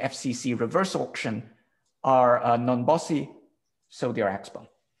 2017 FCC reverse auction are non-bossy, so they're Axbone.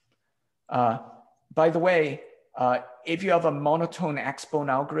 By the way, if you have a monotone Axbone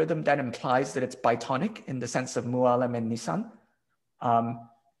algorithm, that implies that it's bitonic in the sense of Mualem and Nissan.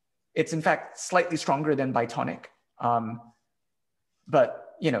 It's in fact slightly stronger than bitonic.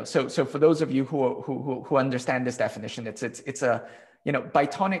 But so for those of you who understand this definition, it's a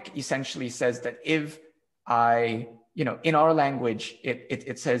bitonic essentially says that if I in our language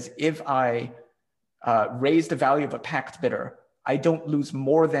it says if I raise the value of a packed bidder, I don't lose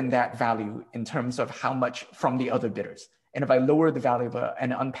more than that value in terms of how much from the other bidders. And if I lower the value of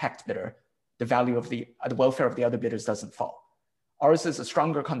an unpacked bidder, the value of the welfare of the other bidders doesn't fall. Ours is a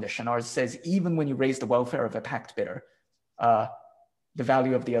stronger condition. Ours says even when you raise the welfare of a packed bidder, the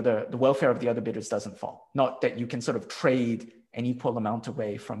welfare of the other bidders doesn't fall. Not that you can sort of trade an equal amount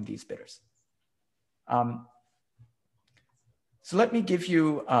away from these bidders. So let me give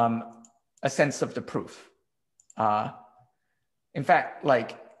you a sense of the proof. In fact,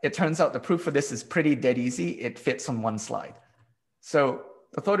 it turns out the proof for this is pretty dead easy. It fits on one slide. So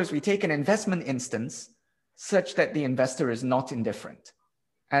the thought is we take an investment instance such that the investor is not indifferent.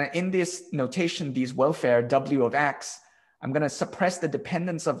 And in this notation, these welfare W of X, I'm going to suppress the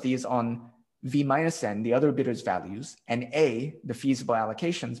dependence of these on V minus N, the other bidder's values, and A, the feasible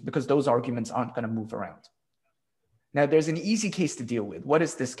allocations, because those arguments aren't going to move around. Now, there's an easy case to deal with. What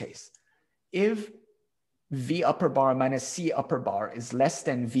is this case? If V upper bar minus C upper bar is less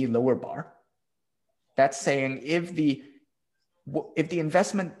than V lower bar, that's saying if the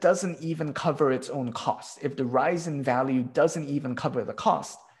investment doesn't even cover its own cost, if the rise in value doesn't even cover the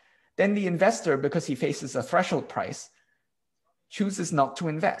cost, then the investor, because he faces a threshold price, chooses not to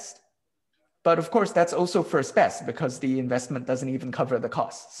invest. But of course, that's also first best because the investment doesn't even cover the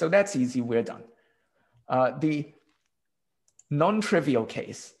cost. So that's easy, we're done. The non-trivial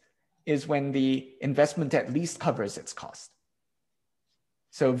case is when the investment at least covers its cost.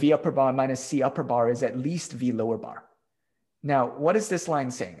 So V upper bar minus C upper bar is at least V lower bar. Now, what is this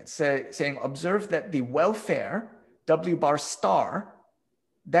line saying? It's saying, observe that the welfare, W bar star,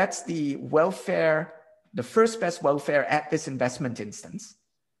 that's the welfare, the first best welfare at this investment instance.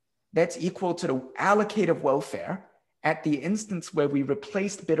 That's equal to the allocative welfare at the instance where we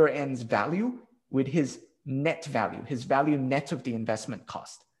replaced bidder N's value with his net value, his value net of the investment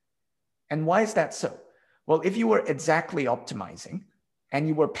cost. And why is that so? Well, if you were exactly optimizing and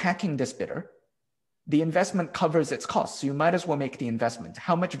you were packing this bidder, the investment covers its costs. So you might as well make the investment.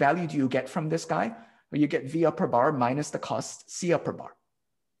 How much value do you get from this guy? Well, you get V upper bar minus the cost C upper bar.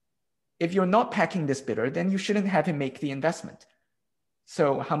 If you're not packing this bidder, then you shouldn't have him make the investment.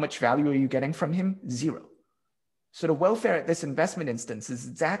 So how much value are you getting from him? 0. So the welfare at this investment instance is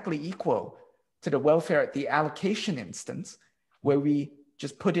exactly equal to the welfare at the allocation instance, where we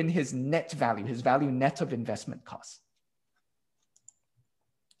just put in his net value, his value net of investment costs.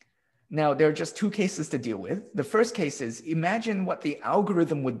 Now, there are just two cases to deal with. The first case is, imagine what the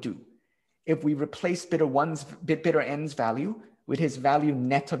algorithm would do if we replace bidder n's value with his value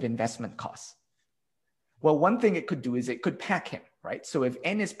net of investment costs. Well, one thing it could do is it could pack him, right? So if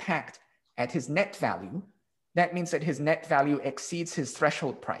n is packed at his net value, that means that his net value exceeds his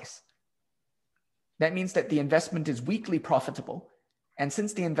threshold price. That means that the investment is weakly profitable. And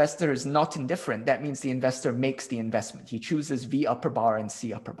since the investor is not indifferent, that means the investor makes the investment. He chooses V upper bar and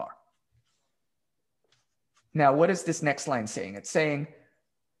C upper bar. Now, what is this next line saying? It's saying,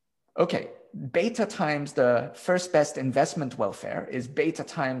 okay, beta times the first best investment welfare is beta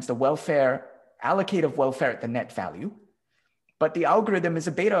times the welfare, allocative welfare at the net value. But the algorithm is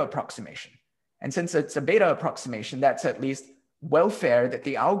a beta approximation. And since it's a beta approximation, that's at least welfare that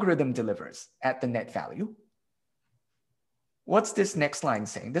the algorithm delivers at the net value. What's this next line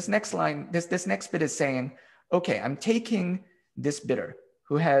saying? This next line, this next bit is saying, okay, I'm taking this bidder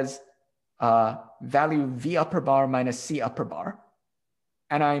who has value V upper bar minus C upper bar,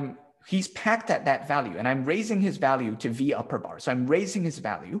 and he's packed at that value, and I'm raising his value to V upper bar. So I'm raising his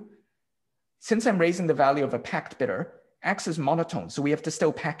value. Since I'm raising the value of a packed bidder, X is monotone, so we have to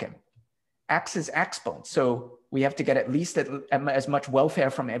still pack him. X is axbone, so we have to get at least as much welfare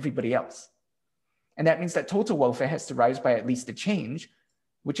from everybody else. And that means that total welfare has to rise by at least a change,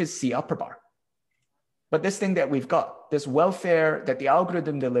 which is C upper bar. But this thing that we've got, this welfare that the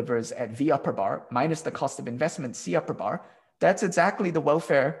algorithm delivers at V upper bar minus the cost of investment C upper bar, that's exactly the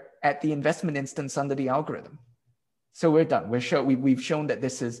welfare at the investment instance under the algorithm. So we're done. We've shown that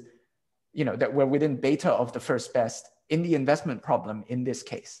this is, that we're within beta of the first best in the investment problem in this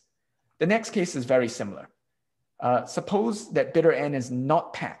case. The next case is very similar. Suppose that bidder N is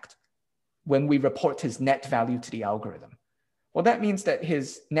not packed when we report his net value to the algorithm. Well, that means that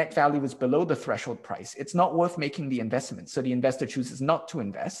his net value is below the threshold price. It's not worth making the investment, so the investor chooses not to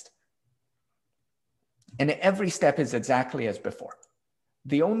invest. And every step is exactly as before.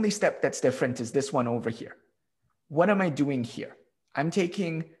 The only step that's different is this one over here. What am I doing here? I'm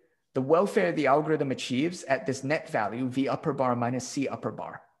taking the welfare the algorithm achieves at this net value, V upper bar minus C upper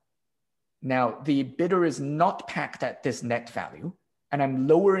bar. Now, the bidder is not packed at this net value, and I'm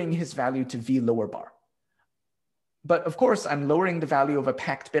lowering his value to V lower bar. But of course, I'm lowering the value of a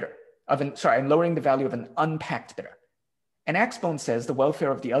packed bidder. I'm lowering the value of an unpacked bidder. And axbone says the welfare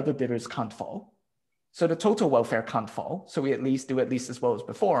of the other bidders can't fall. So the total welfare can't fall. So we do at least as well as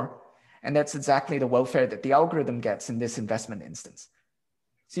before. And that's exactly the welfare that the algorithm gets in this investment instance.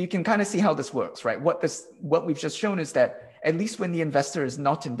 So you can kind of see how this works, right? What we've just shown is that at least when the investor is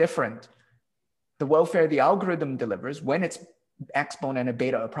not indifferent, the welfare the algorithm delivers when it's axbone and a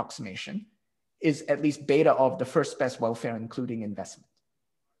beta approximation is at least beta of the first best welfare, including investment.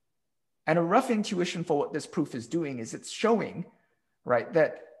 And a rough intuition for what this proof is doing is it's showing, right,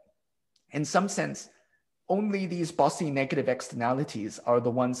 that in some sense, only these bossy negative externalities are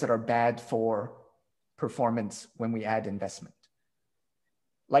the ones that are bad for performance when we add investment.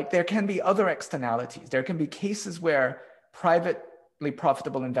 Like there can be other externalities. There can be cases where privately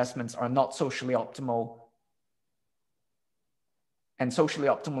profitable investments are not socially optimal, and socially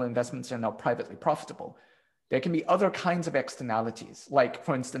optimal investments are now privately profitable. There can be other kinds of externalities, like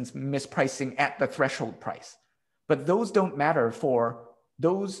for instance, mispricing at the threshold price. But those don't matter for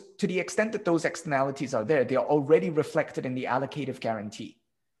those, to the extent that those externalities are there, they are already reflected in the allocative guarantee.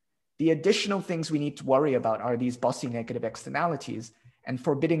 The additional things we need to worry about are these bossy negative externalities, and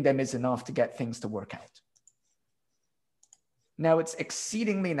forbidding them is enough to get things to work out. Now it's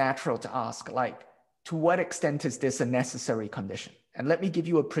exceedingly natural to ask, like, to what extent is this a necessary condition? And let me give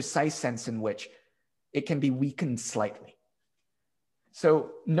you a precise sense in which it can be weakened slightly.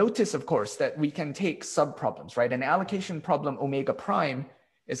 So notice, of course, that we can take subproblems, right? An allocation problem omega prime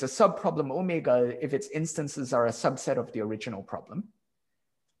is a subproblem omega if its instances are a subset of the original problem.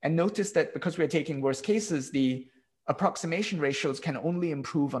 And notice that because we're taking worst cases, the approximation ratios can only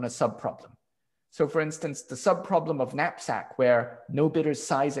improve on a subproblem. So for instance, the subproblem of knapsack, where no bidder's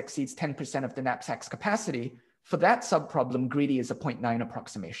size exceeds 10% of the knapsack's capacity, for that subproblem, greedy is a 0.9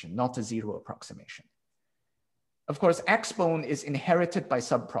 approximation, not a 0 approximation. Of course, axbone is inherited by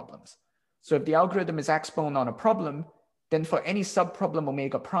subproblems. So if the algorithm is axbone on a problem, then for any subproblem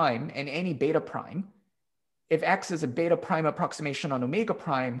omega prime and any beta prime, if X is a beta prime approximation on omega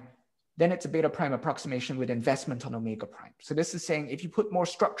prime, then it's a beta prime approximation with investment on omega prime. So this is saying if you put more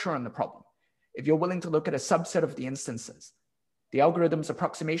structure on the problem, if you're willing to look at a subset of the instances, the algorithm's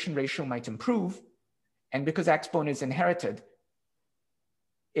approximation ratio might improve. And because axbone is inherited,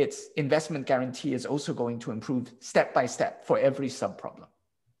 its investment guarantee is also going to improve step by step for every subproblem.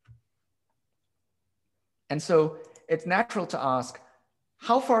 And so it's natural to ask,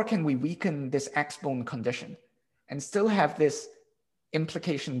 how far can we weaken this X-bone condition and still have this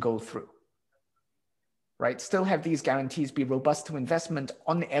implication go through, right? Still have these guarantees be robust to investment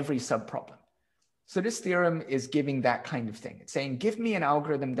on every subproblem. So this theorem is giving that kind of thing. It's saying, give me an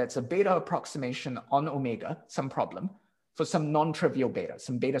algorithm that's a beta approximation on omega, some problem, for some non-trivial beta,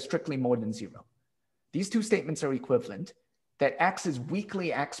 some beta strictly more than 0. These two statements are equivalent, that X is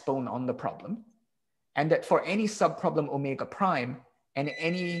weakly X-bone on the problem, and that for any subproblem omega prime and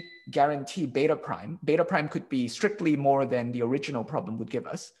any guarantee beta prime could be strictly more than the original problem would give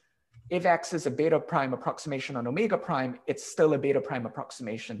us. If X is a beta prime approximation on omega prime, it's still a beta prime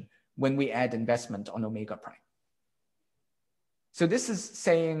approximation when we add investment on omega prime. So this is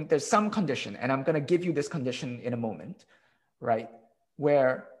saying there's some condition, and I'm going to give you this condition in a moment, right,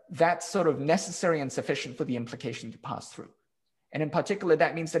 where that's sort of necessary and sufficient for the implication to pass through. And in particular,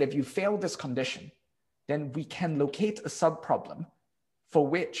 that means that if you fail this condition, then we can locate a subproblem for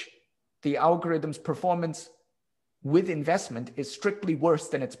which the algorithm's performance with investment is strictly worse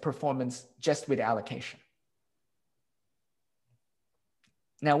than its performance just with allocation.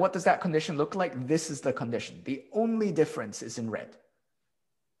 Now, what does that condition look like? This is the condition. The only difference is in red.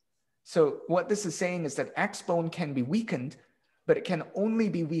 So what this is saying is that X-bone can be weakened, but it can only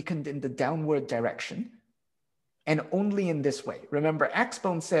be weakened in the downward direction and only in this way. Remember,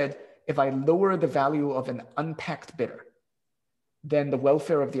 X-bone said, if I lower the value of an unpacked bidder, then the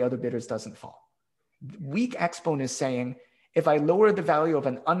welfare of the other bidders doesn't fall. Weak X-bone is saying, if I lower the value of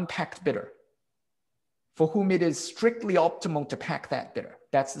an unpacked bidder, for whom it is strictly optimal to pack that bidder,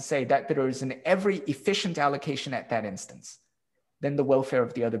 that's to say that bidder is in every efficient allocation at that instance, then the welfare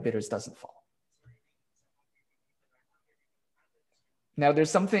of the other bidders doesn't fall. Now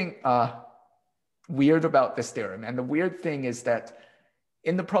there's something weird about this theorem. And the weird thing is that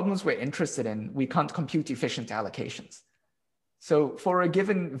in the problems we're interested in, we can't compute efficient allocations. So for a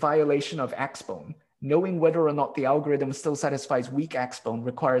given violation of X-bone, knowing whether or not the algorithm still satisfies weak X-bone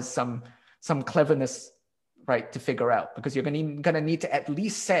requires some cleverness, right, to figure out, because you're going to need to at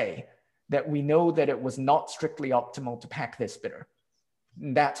least say that we know that it was not strictly optimal to pack this bidder.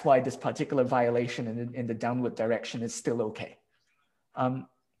 And that's why this particular violation in the downward direction is still okay.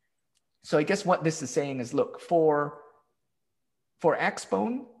 So I guess what this is saying is, look, for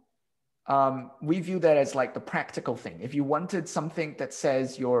X-bone, we view that as like the practical thing. If you wanted something that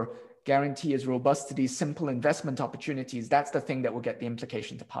says your guarantee is robust to these simple investment opportunities, that's the thing that will get the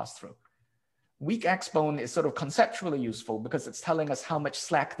implication to pass through. Weak X-bone is sort of conceptually useful because it's telling us how much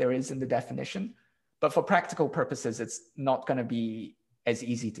slack there is in the definition. But for practical purposes, it's not going to be as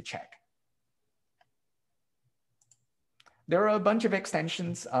easy to check. There are a bunch of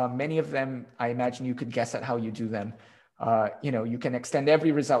extensions. Many of them, I imagine you could guess at how you do them. You can extend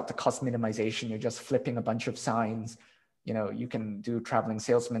every result to cost minimization. You're just flipping a bunch of signs. You can do traveling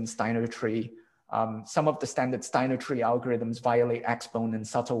salesman, Steiner tree. Some of the standard Steiner tree algorithms violate X-bone in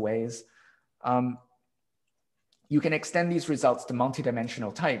subtle ways. You can extend these results to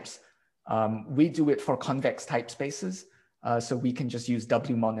multidimensional types. We do it for convex type spaces. So we can just use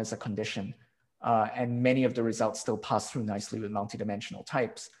Wmon as a condition. And many of the results still pass through nicely with multidimensional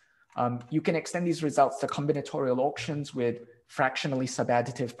types. You can extend these results to combinatorial auctions with fractionally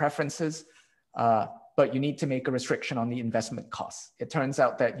subadditive preferences, but you need to make a restriction on the investment costs. It turns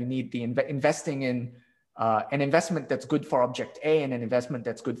out that you need the investing in an investment that's good for object A and an investment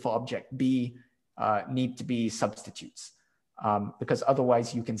that's good for object B need to be substitutes, because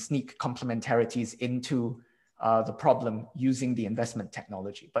otherwise you can sneak complementarities into the problem using the investment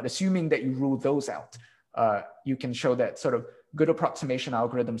technology. But assuming that you rule those out, you can show that sort of good approximation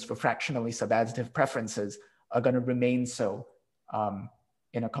algorithms for fractionally subadditive preferences are going to remain so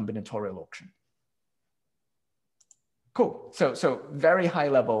in a combinatorial auction. Cool. So very high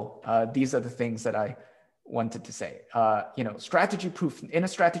level, these are the things that I wanted to say. Strategy proof, in a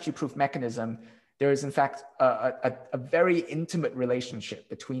strategy proof mechanism, there is in fact a very intimate relationship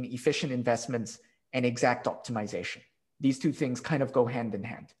between efficient investments and exact optimization. These two things kind of go hand in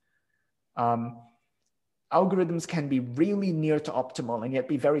hand. Algorithms can be really near to optimal and yet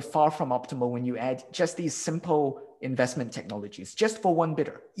be very far from optimal when you add just these simple investment technologies, just for one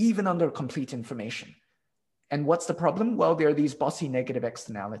bidder, even under complete information. And what's the problem? Well, there are these bossy negative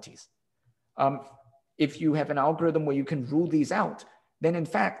externalities. If you have an algorithm where you can rule these out, then in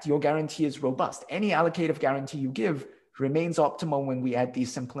fact, your guarantee is robust. Any allocative guarantee you give remains optimal when we add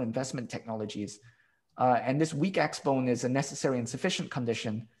these simple investment technologies. And this weak X-bone is a necessary and sufficient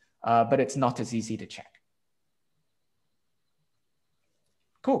condition, but it's not as easy to check.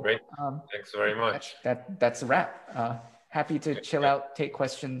 Cool. Great. Thanks very much. That's a wrap. Happy to chill out, take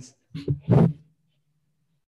questions.